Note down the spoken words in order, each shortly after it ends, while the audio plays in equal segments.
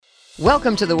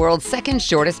Welcome to the world's second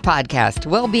shortest podcast,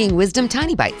 Wellbeing Wisdom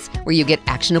Tiny Bites, where you get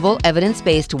actionable,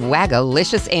 evidence-based,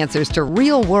 waggalicious answers to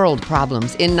real-world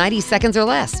problems in 90 seconds or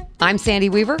less. I'm Sandy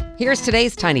Weaver. Here's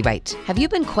today's Tiny Bite. Have you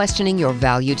been questioning your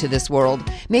value to this world?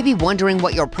 Maybe wondering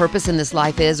what your purpose in this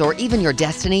life is, or even your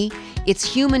destiny? It's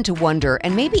human to wonder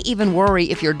and maybe even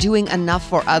worry if you're doing enough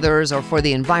for others or for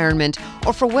the environment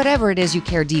or for whatever it is you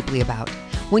care deeply about.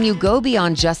 When you go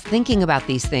beyond just thinking about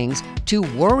these things to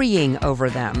worrying over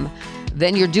them,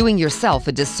 then you're doing yourself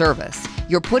a disservice.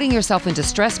 You're putting yourself into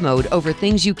stress mode over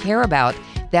things you care about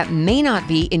that may not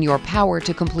be in your power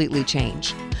to completely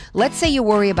change. Let's say you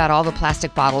worry about all the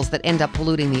plastic bottles that end up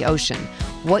polluting the ocean.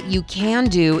 What you can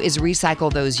do is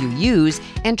recycle those you use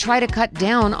and try to cut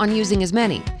down on using as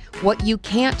many. What you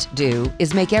can't do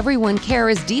is make everyone care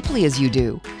as deeply as you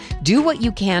do. Do what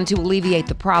you can to alleviate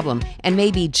the problem and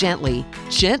maybe gently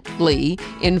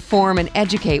inform and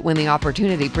educate when the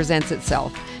opportunity presents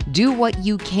itself. Do what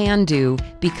you can do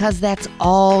because that's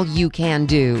all you can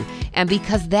do, and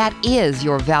because that is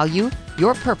your value,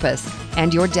 your purpose,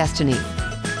 and your destiny.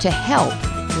 To help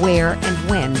where and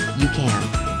when you can.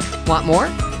 Want more?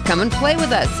 Come and play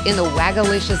with us in the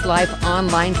Waggalicious Life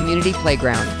online community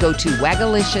playground. Go to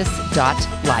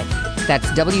waggalicious.life. That's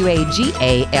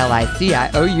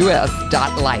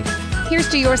WAGALICIOUS.life. Here's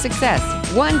to your success,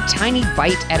 one tiny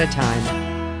bite at a time.